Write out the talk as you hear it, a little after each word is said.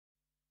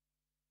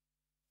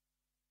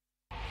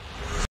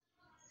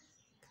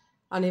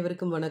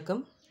அனைவருக்கும்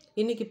வணக்கம்.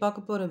 இன்னைக்கு பார்க்க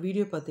போற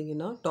வீடியோ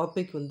பார்த்தீங்கன்னா,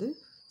 டாபிக் வந்து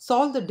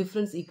சால்வ் த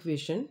டிஃபரன்ஸ்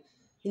ஈக்குவேஷன்.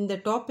 இந்த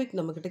டாபிக்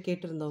நம்மகிட்ட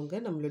கேட்டிருந்தவங்க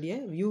நம்மளுடைய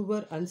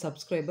வியூவர் அண்ட்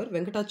சப்ஸ்கிரைபர்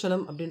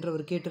வெங்கடாச்சலம்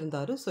அப்படின்றவர்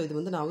கேட்டிருந்தாரு. ஸோ இது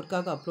வந்து நான்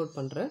அவருக்காக அப்லோட்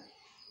பண்ணுறேன்.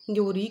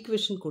 இங்கே ஒரு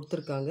ஈக்குவேஷன்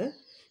கொடுத்துருக்காங்க.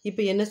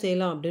 இப்போ என்ன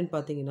செய்யலாம் அப்படின்னு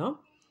பார்த்தீங்கன்னா,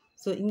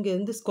 ஸோ இங்கே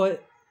வந்து ஸ்கொயர்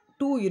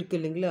 2 இருக்குது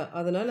இல்லைங்களா,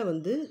 அதனால்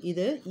வந்து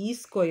இதை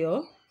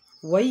ஸ்கொயர்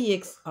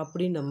ஒய்எக்ஸ்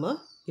அப்படின்னு நம்ம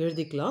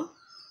எழுதிக்கலாம்.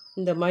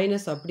 இந்த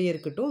மைனஸ் அப்படியே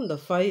இருக்கட்டும், இந்த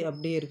 5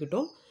 அப்படியே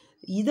இருக்கட்டும்.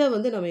 இதை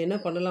வந்து நம்ம என்ன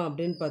பண்ணலாம்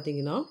அப்படின்னு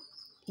பார்த்தீங்கன்னா,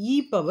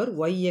 பவர்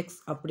ஒய்எக்ஸ்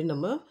அப்படின்னு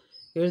நம்ம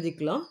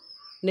எழுதிக்கலாம்.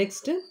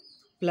 Next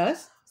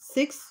plus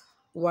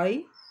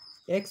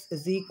 6yx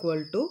is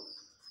equal to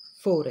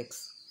 4x.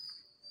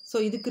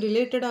 So இதுக்கு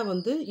ரிலேட்டடாக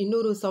வந்து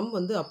இன்னொரு சம்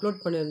வந்து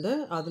அப்லோட்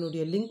பண்ணியிருந்தேன்.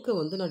 அதனுடைய லிங்க்கை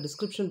வந்து நான்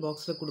டிஸ்கிரிப்ஷன்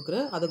பாக்ஸில்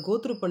கொடுக்குறேன். அதை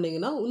கோத்ரூ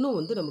பண்ணிங்கன்னா இன்னும்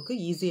வந்து நமக்கு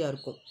ஈஸியாக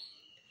இருக்கும்.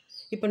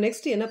 இப்போ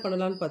நெக்ஸ்ட்டு என்ன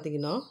பண்ணலான்னு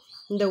பார்த்தீங்கன்னா,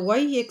 இந்த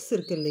ஒய்எக்ஸ்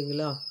இருக்குது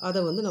இல்லைங்களா,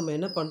 அதை வந்து நம்ம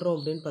என்ன பண்ணுறோம்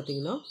அப்படின்னு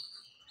பார்த்தீங்கன்னா,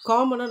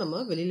 காமனாக நம்ம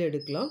வெளியில்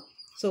எடுக்கலாம்.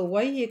 ஸோ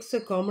ஒய்எக்ஸை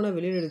காமனாக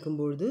வெளியில்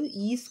எடுக்கும்பொழுது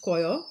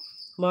square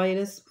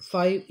minus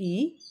 5e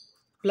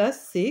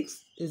plus 6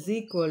 is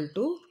equal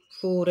to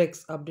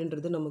 4x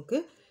அப்படின்றது நமக்கு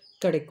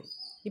கிடைக்கும்.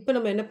 இப்போ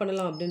நம்ம என்ன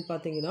பண்ணலாம் அப்படின்னு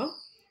பார்த்தீங்கன்னா,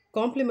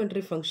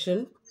 காம்ப்ளிமெண்ட்ரி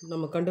ஃபங்க்ஷன்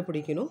நம்ம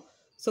கண்டுபிடிக்கணும்.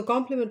 ஸோ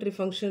காம்ப்ளிமெண்ட்ரி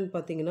ஃபங்க்ஷன்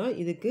பார்த்தீங்கன்னா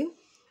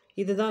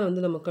இதுதான்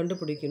வந்து நம்ம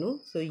கண்டுபிடிக்கணும்.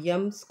 So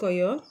m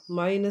square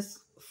minus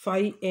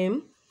 5m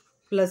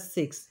plus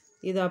 6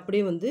 இதை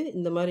அப்படியே வந்து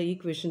இந்த மாதிரி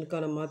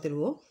ஈக்குவேஷனுக்காக நம்ம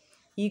மாற்றிடுவோம்.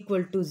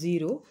 Equal to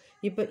 0.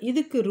 இப்போ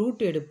இதுக்கு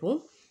ரூட் எடுப்போம்.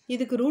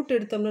 இதுக்கு ரூட்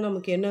எடுத்தோம்னா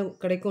நமக்கு என்ன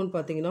கிடைக்கும்னு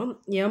பார்த்தீங்கன்னா,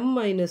 m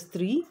minus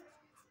 3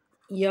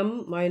 m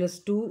minus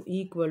 2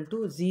 equal to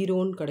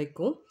 0ன்னு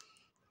கிடைக்கும்.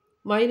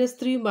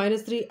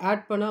 -3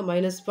 ஆட் பண்ணால்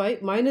 -5,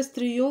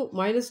 -3யும்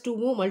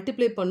 -2வும்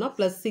மல்டிப்ளை பண்ணால்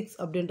 +6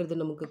 அப்படின்றது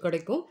நமக்கு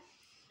கிடைக்கும்.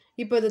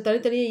 இப்போ இதை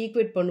தனித்தனியாக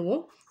ஈக்குவேட்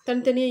பண்ணுவோம்.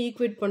 தனித்தனியாக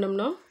ஈக்குவேட்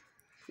பண்ணோம்னா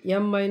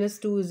m minus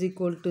 2 is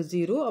equal to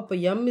 0. அப்போ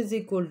m is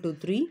equal to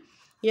 3,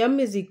 m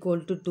is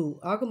equal to 2.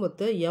 ஆக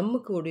மொத்தம்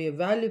mக்கு உடைய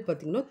வேல்யூ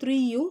பார்த்திங்கன்னா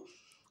 3யும்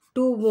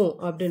 2வும்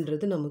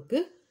அப்படின்றது நமக்கு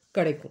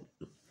கிடைக்கும்.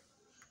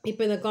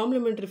 இப்போ இந்த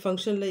காம்ப்ளிமெண்ட்ரி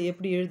ஃபங்க்ஷனில்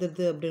எப்படி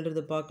எழுதுறது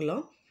அப்படின்றத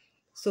பார்க்கலாம்.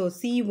 ஸோ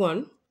C1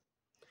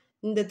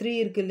 இந்த 3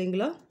 இருக்குது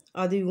இல்லைங்களா,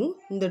 அதையும்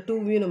இந்த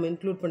 2வையும் நம்ம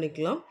இன்க்ளூட்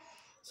பண்ணிக்கலாம்.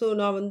 ஸோ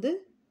நான் வந்து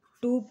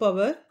 2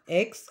 பவர்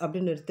எக்ஸ்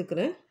அப்படின்னு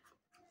எடுத்துக்கிறேன்.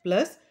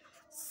 ப்ளஸ்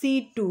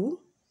C2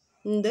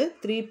 இந்த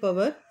 3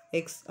 பவர்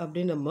எக்ஸ்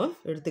அப்படின்னு நம்ம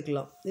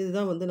எடுத்துக்கலாம்.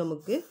 இதுதான் வந்து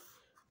நமக்கு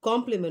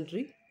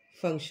காம்ப்ளிமெண்ட்ரி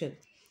ஃபங்க்ஷன்.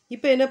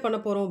 இப்போ என்ன பண்ண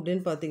போகிறோம்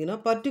அப்படின்னு பார்த்தீங்கன்னா,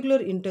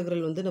 பர்டிகுலர்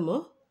இன்டெக்ரல் வந்து நம்ம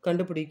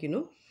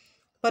கண்டுபிடிக்கணும்.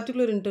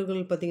 பர்டிகுலர்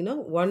இன்டெக்ரல் பார்த்தீங்கன்னா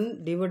 1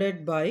 டிவைடட்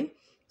பை,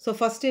 ஸோ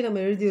ஃபஸ்ட்டே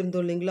நம்ம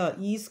எழுதியிருந்தோம் இல்லைங்களா,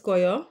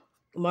 square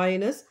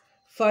minus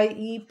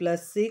 5e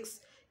plus 6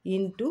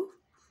 into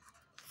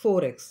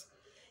 4x.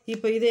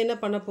 இப்போ இதை என்ன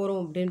பண்ண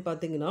போகிறோம் அப்படின்னு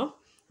பார்த்தீங்கன்னா,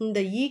 இந்த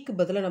ஈக்கு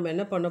பதிலாக நம்ம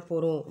என்ன பண்ண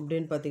போகிறோம்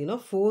அப்படின்னு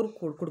பார்த்தீங்கன்னா 4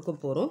 கொடுக்க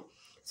போகிறோம்.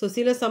 ஸோ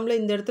சில சம்மில்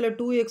இந்த இடத்துல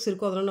 2x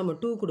இருக்கும், அதனால் நம்ம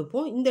 2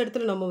 கொடுப்போம். இந்த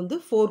இடத்துல நம்ம வந்து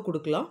 4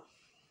 கொடுக்கலாம்.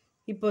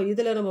 இப்போ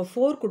இதில் நம்ம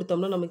 4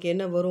 கொடுத்தோம்னா நமக்கு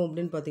என்ன வரும்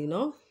அப்படின்னு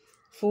பார்த்தீங்கன்னா,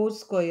 4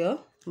 square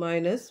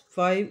minus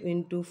 5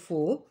 into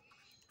 4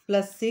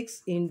 plus 6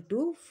 into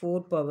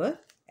 4 power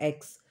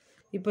X.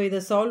 இப்போ இதை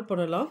சால்வ்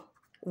பண்ணலாம்.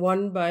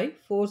 1 பை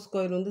 4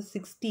 ஸ்கொயர் வந்து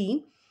 16,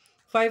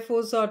 5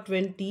 4s are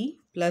 20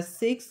 plus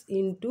 6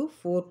 into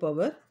 4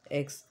 power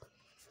X.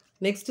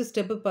 Next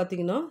step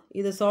பார்த்தீங்கன்னா,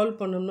 இதை சால்வ்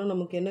பண்ணோம்னா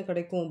நமக்கு என்ன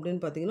கிடைக்கும்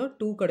அப்படின்னு பார்த்தீங்கன்னா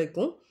 2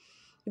 கிடைக்கும்.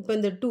 இப்போ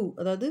இந்த 2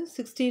 அதாவது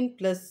 16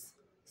 ப்ளஸ்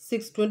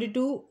 6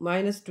 22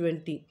 மைனஸ்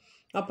 20,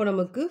 அப்போ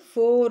நமக்கு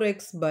 4x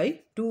பை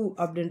 2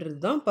 அப்படின்றது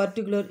தான்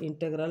பர்டிகுலர்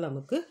இன்டெக்ரல்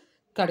நமக்கு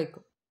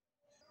கிடைக்கும்.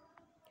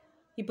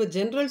 இப்போ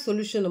ஜென்ரல்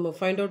சொல்யூஷன் நம்ம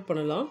ஃபைண்ட் அவுட்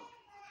பண்ணலாம்.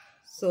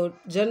 ஸோ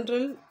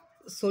ஜென்ரல்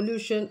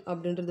சொல்யூஷன்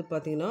அப்படின்றது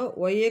பார்த்தீங்கன்னா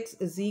yx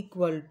is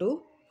equal to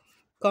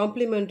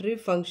complimentary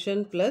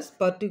function plus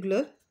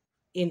particular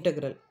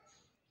integral.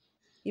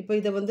 இப்போ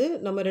இதை வந்து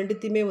நம்ம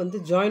ரெண்டுத்தையுமே வந்து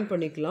ஜாயின்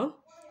பண்ணிக்கலாம்.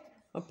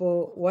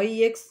 அப்போது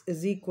yx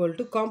is equal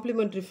to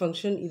complimentary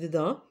function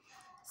இதுதான்,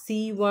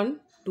 c1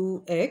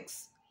 2x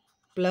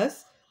plus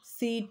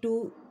c2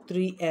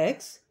 3x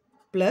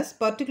plus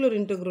particular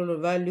இன்டெக்ரலோட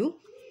value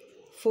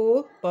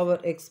 4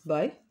 power x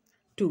by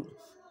 2.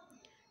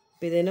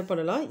 இப்போ இதை என்ன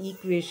பண்ணலாம்,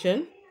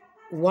 ஈக்குவேஷன்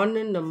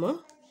 1ன்னு நம்ம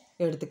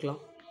எடுத்துக்கலாம்.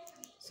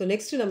 ஸோ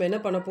நெக்ஸ்ட்டு நம்ம என்ன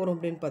பண்ண போகிறோம்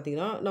அப்படின்னு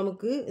பார்த்தீங்கன்னா,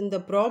 நமக்கு இந்த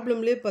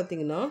ப்ராப்ளம்லேயே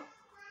பார்த்தீங்கன்னா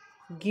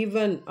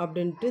given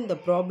அப்படின்ட்டு இந்த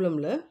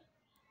ப்ராப்ளமில்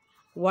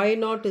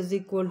y0 is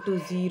equal to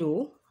 0,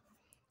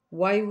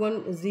 y1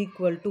 is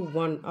equal to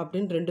 1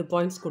 அப்படின்னு 2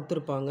 பாயிண்ட்ஸ்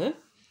கொடுத்துருப்பாங்க.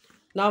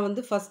 நான்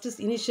வந்து ஃபஸ்ட்டு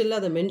இனிஷியலாக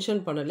அதை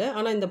மென்ஷன் பண்ணலை,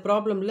 ஆனால் இந்த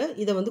ப்ராப்ளமில்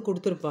இதை வந்து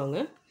கொடுத்துருப்பாங்க.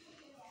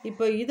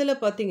 இப்போ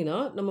இதில் பார்த்தீங்கன்னா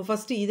நம்ம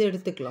ஃபஸ்ட்டு இதை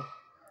எடுத்துக்கலாம்.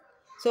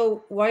 So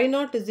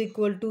y0 is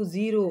equal to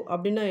 0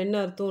 அப்படின்னா என்ன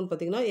அர்த்தம்னு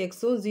பார்த்தீங்கன்னா,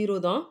 எக்ஸும் 0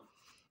 தான்,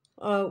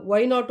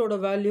 y0ஓட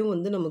வேல்யூ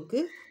வந்து நமக்கு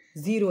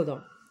 0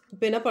 தான்.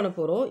 இப்போ என்ன பண்ண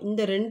போகிறோம்,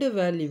 இந்த 2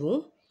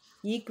 வேல்யூவும்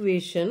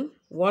ஈக்குவேஷன்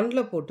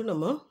 1ல் போட்டு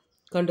நம்ம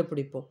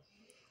கண்டுபிடிப்போம்.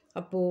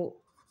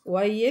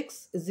 அப்போது yx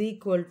is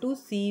equal to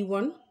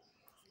c1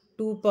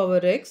 2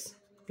 power X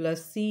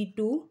plus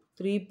c2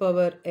 3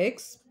 power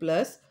X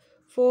plus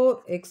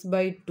 4x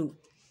by 2.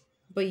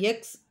 இப்போ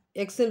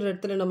எக்ஸ்ன்ற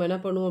இடத்துல நம்ம என்ன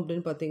பண்ணுவோம்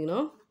அப்படின்னு பார்த்தீங்கன்னா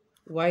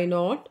y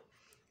naught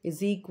is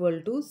equal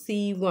to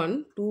c1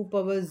 2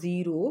 power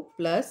 0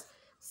 plus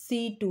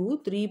c2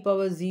 3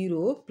 power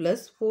 0 plus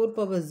 4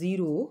 power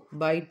 0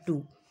 by 2.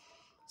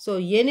 So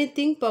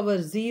anything power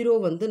 0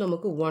 வந்து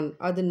நமக்கு 1.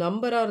 அது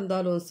நம்பராக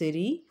இருந்தாலும்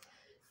சரி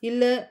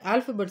இல்லை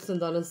ஆல்ஃபபெட்ஸ்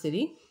இருந்தாலும்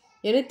சரி,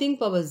 anything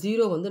power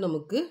 0 வந்து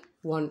நமக்கு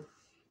 1.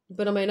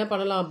 இப்போ நம்ம என்ன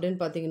பண்ணலாம் அப்படின்னு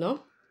பார்த்தீங்கன்னா,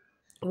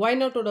 y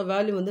நாட்டோட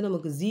வேல்யூ வந்து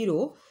நமக்கு 0.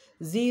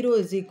 0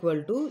 is equal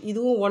to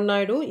இதுவும் 1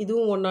 ஆகிடும்,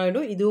 இதுவும் 1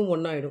 ஆகிடும், இதுவும்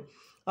 1 ஆகிடும்.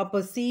 அப்போ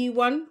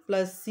c1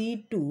 plus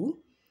c2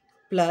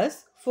 plus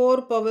 4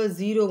 power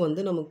 0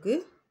 வந்து நமக்கு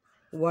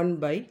 1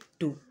 by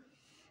 2.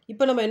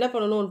 இப்போ நம்ம என்ன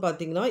பண்ணணும்னு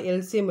பார்த்தீங்கன்னா,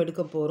 எல்சிஎம்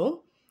எடுக்க போகிறோம்.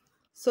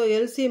 ஸோ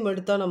எல்சிஎம்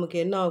எடுத்தால் நமக்கு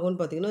என்ன ஆகும்னு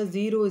பார்த்தீங்கன்னா,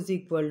 0 is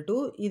equal to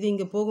இது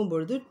இங்கே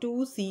போகும்பொழுது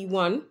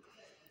 2c1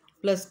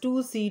 plus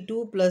 2c2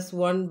 plus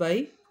 1 by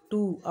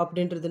 2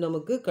 அப்படின்றது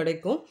நமக்கு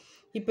கிடைக்கும்.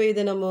 இப்போ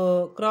இதை நம்ம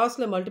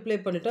கிராஸில் மல்டிப்ளை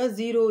பண்ணிட்டா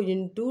 0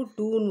 into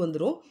 2ன்னு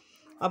வந்துடும்.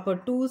 அப்போ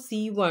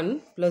 2c1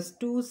 plus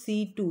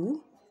 2c2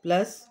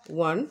 plus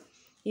 1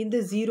 இந்த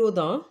 0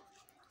 தான்.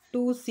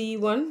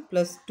 2c1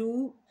 plus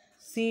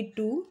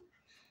 2c2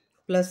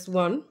 plus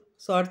 1.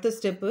 So அடுத்த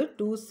step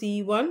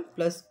 2c1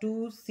 plus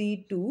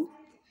 2c2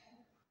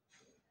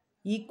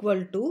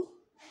 equal to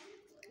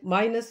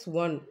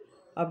 -1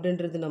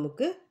 அப்படின்றது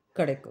நமக்கு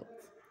கிடைக்கும்.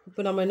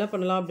 இப்போ நம்ம என்ன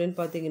பண்ணலாம் அப்படின்னு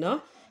பார்த்தீங்கன்னா,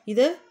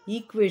 இதை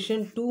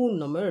ஈக்குவேஷன் 2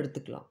 நம்ம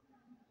எடுத்துக்கலாம்.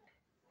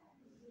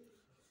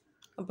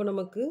 அப்போ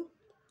நமக்கு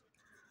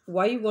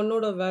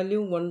y1ஓட வேல்யூ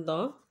 1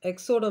 தான்,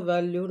 xோட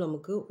வேல்யூ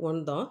நமக்கு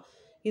 1 தான்.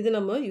 இது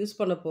நம்ம யூஸ்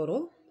பண்ண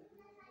போகிறோம்.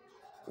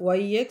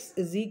 yx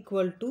is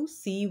equal to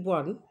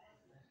c1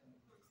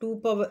 2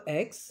 power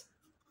x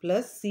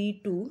plus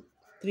c2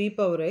 3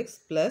 power x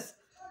plus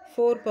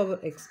 4 power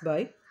x by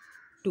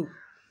 2.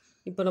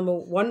 இப்போ நம்ம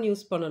 1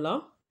 யூஸ்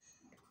பண்ணலாம்.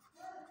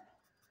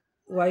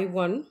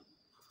 y1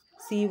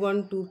 c1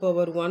 2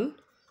 power 1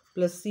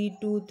 plus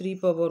c2 3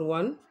 power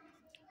 1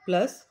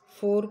 plus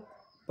 4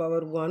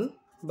 power 1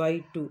 by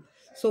 2.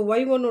 So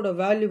y1 ஓட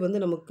வேல்யூ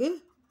வந்து நமக்கு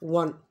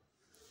 1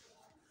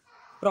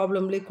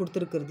 ப்ராப்ளம்லேயே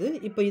கொடுத்துருக்குறது.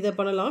 இப்போ இதை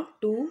பண்ணலாம்.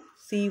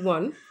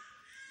 2c1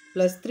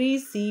 plus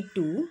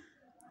 3c2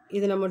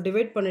 இதை நம்ம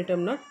டிவைட்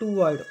பண்ணிட்டோம்னா 2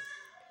 ஆகிடும்.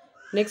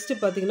 நெக்ஸ்ட்டு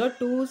பார்த்தீங்கன்னா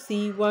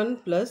 2c1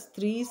 plus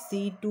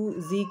 3c2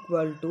 is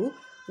equal to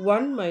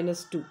 1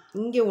 minus 2.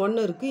 இங்கே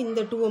 1 இருக்குது, இந்த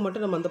 2வை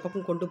மட்டும் நம்ம அந்த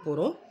பக்கம் கொண்டு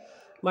போகிறோம்.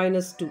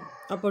 -2.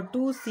 அப்போ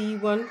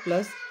 2c1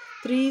 plus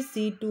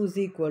 3c2 is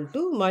equal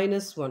to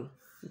 -1.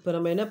 இப்போ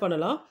நம்ம என்ன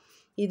பண்ணலாம்,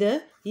 இதை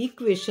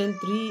ஈக்குவேஷன்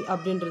 3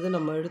 அப்படின்றத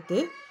நம்ம எடுத்து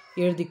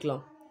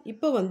எழுதிக்கலாம்.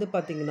 இப்போ வந்து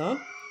பார்த்திங்கன்னா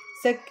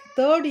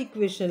தேர்ட்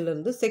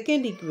ஈக்குவேஷன்லேருந்து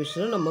செகண்ட்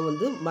ஈக்குவேஷனை நம்ம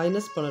வந்து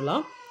மைனஸ்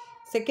பண்ணலாம்.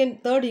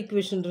 தேர்ட்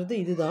ஈக்குவேஷன்றது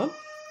இதுதான்.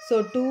 So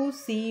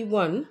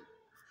 2c1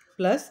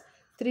 plus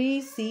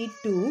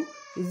 3c2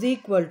 is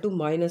equal to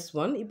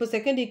 -1. இப்போ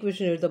செகண்ட்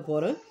ஈக்குவேஷன் எழுத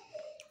போகிறேன்.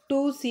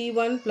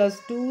 2c1 plus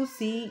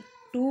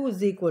 2c2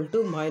 is equal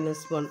to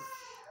 -1.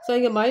 So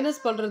இங்கே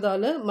மைனஸ்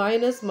பண்ணுறதால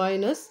மைனஸ்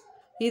மைனஸ்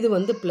இது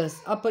வந்து ப்ளஸ்.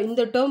 அப்போ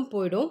இந்த டேர்ம்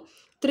போயிடும்.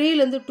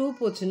 3லேருந்து 2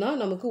 போச்சுன்னா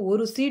நமக்கு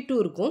ஒரு c2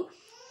 இருக்கும்.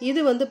 இது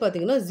வந்து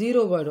பார்த்திங்கன்னா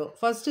 0 ஆகிடும்.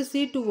 ஃபஸ்ட்டு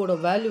c2ஓட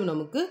வேல்யூ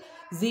நமக்கு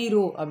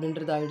 0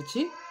 அப்படின்றது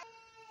ஆயிடுச்சு.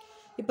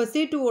 இப்போ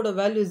c2ஓட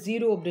வேல்யூ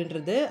 0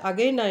 அப்படின்றது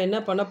அகைன் நான் என்ன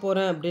பண்ண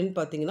போகிறேன் அப்படின்னு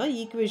பார்த்தீங்கன்னா,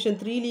 ஈக்குவேஷன்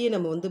 3லேயே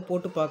நம்ம வந்து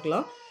போட்டு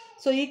பார்க்கலாம்.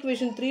 ஸோ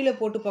ஈக்குவேஷன் 3ல்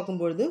போட்டு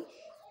பார்க்கும்பொழுது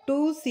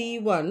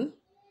 2c1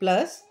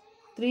 plus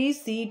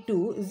 3c2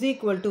 is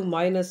equal to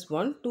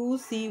 -1.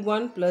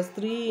 2c1 plus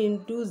 3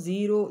 into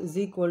 0 is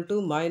equal to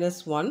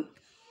 -1.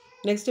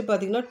 Next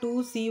பார்த்தீங்கன்னா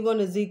 2c1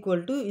 is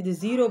equal to இது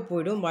 0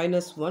 போயிடும்,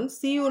 -1.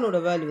 c1ஓட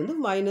வேல்யூ வந்து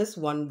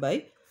 -1 by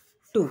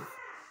 2.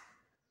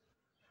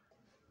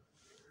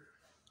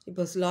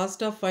 இப்போ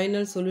லாஸ்ட்டாக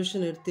ஃபைனல்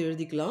சொல்யூஷன் எடுத்து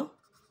எழுதிக்கலாம்.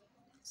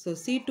 So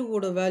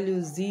c2ஓட value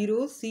 0,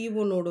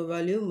 c1ஓட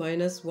value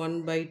 -1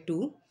 by 2.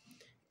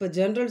 இப்போ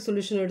ஜென்ரல்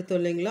சொல்யூஷன் எடுத்தோம்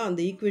இல்லைங்களா, அந்த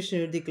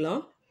ஈக்குவேஷன்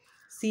எழுதிக்கலாம்.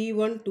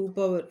 c1 2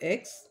 power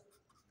x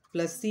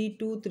plus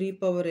c2 3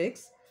 power x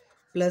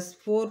plus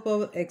 4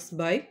 power x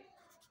by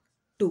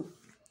 2.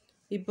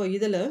 இப்போ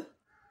இதில்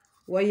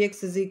yx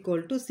is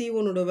equal to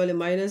c1ஓட value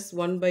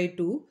 -1 by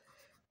 2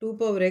 2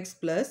 power x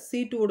plus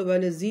c2ஓட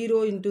value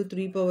 0 into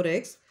 3 power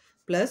x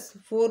plus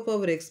 4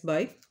 power x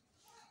by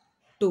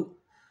 2.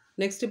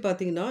 Next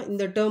பார்த்தீங்கன்னா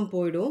இந்த term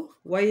போயிடும்.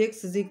 yx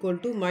is equal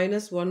to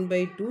 -1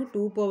 by 2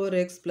 2 power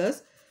x plus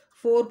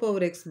 4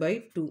 power x by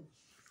 2.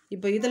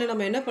 இப்போ இதில்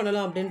நம்ம என்ன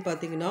பண்ணலாம் அப்படின்னு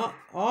பார்த்தீங்கன்னா,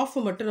 ஆஃப்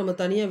மட்டும் நம்ம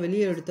தனியாக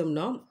வெளியே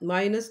எடுத்தோம்னா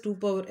 -2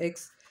 power x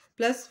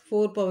plus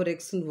 4 power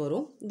xன்னு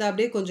வரும். இதை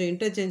அப்படியே கொஞ்சம்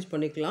இன்டர்சேஞ்ச்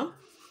பண்ணிக்கலாம்.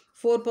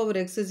 4 power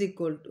x is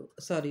equal to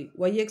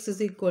yx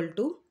is equal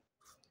to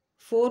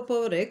 4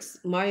 power x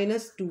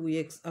minus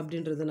 2x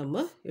அப்படின்றத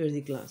நம்ம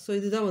எழுதிக்கலாம். ஸோ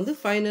இதுதான் வந்து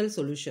ஃபைனல்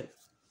சொல்யூஷன்.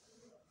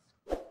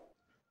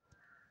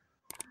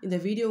 இந்த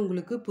வீடியோ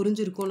உங்களுக்கு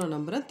புரிஞ்சிருக்கும்னு நான்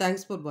நம்புகிறேன்.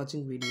 தேங்க்ஸ் ஃபார்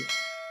வாட்சிங் வீடியோ.